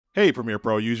Hey Premiere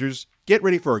Pro users, get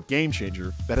ready for a game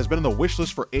changer that has been on the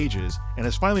wishlist for ages and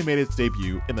has finally made its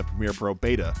debut in the Premiere Pro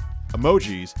beta,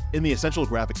 Emojis in the Essential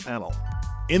Graphics panel.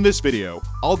 In this video,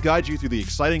 I'll guide you through the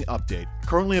exciting update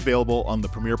currently available on the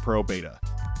Premiere Pro beta.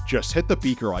 Just hit the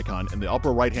beaker icon in the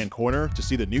upper right hand corner to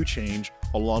see the new change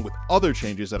along with other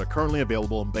changes that are currently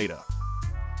available in beta.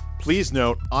 Please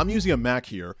note, I'm using a Mac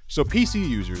here, so PC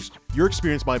users, your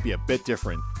experience might be a bit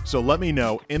different, so let me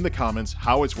know in the comments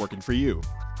how it's working for you.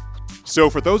 So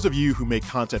for those of you who make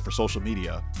content for social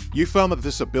media, you found that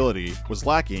this ability was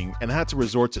lacking and had to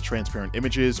resort to transparent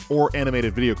images or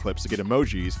animated video clips to get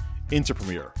emojis into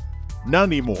Premiere. Not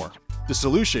anymore. The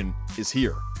solution is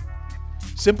here.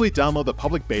 Simply download the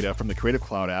public beta from the Creative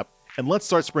Cloud app and let's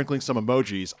start sprinkling some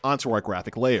emojis onto our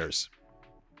graphic layers.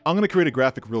 I'm going to create a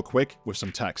graphic real quick with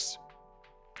some text.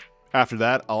 After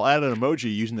that, I'll add an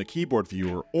emoji using the keyboard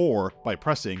viewer or by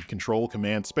pressing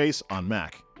Ctrl-Command-Space on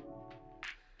Mac.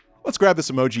 Let's grab this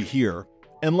emoji here,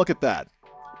 and look at that.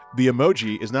 The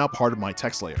emoji is now part of my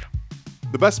text layer.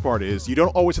 The best part is, you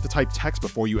don't always have to type text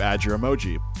before you add your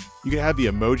emoji. You can have the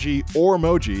emoji or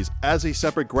emojis as a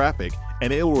separate graphic,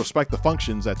 and it will respect the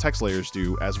functions that text layers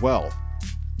do as well.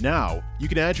 Now, you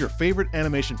can add your favorite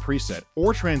animation preset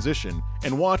or transition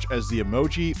and watch as the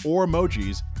emoji or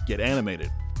emojis get animated.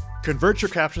 Convert your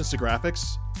captions to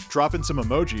graphics, drop in some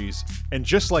emojis, and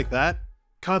just like that,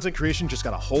 content creation just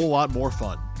got a whole lot more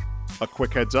fun. A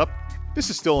quick heads up, this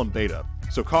is still in beta,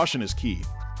 so caution is key.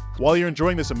 While you're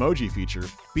enjoying this emoji feature,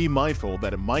 be mindful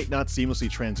that it might not seamlessly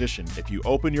transition if you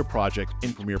open your project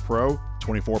in Premiere Pro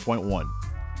 24.1.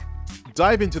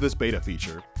 Dive into this beta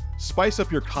feature, spice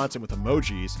up your content with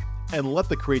emojis, and let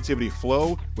the creativity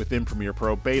flow within Premiere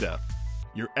Pro beta.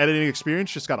 Your editing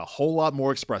experience just got a whole lot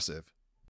more expressive.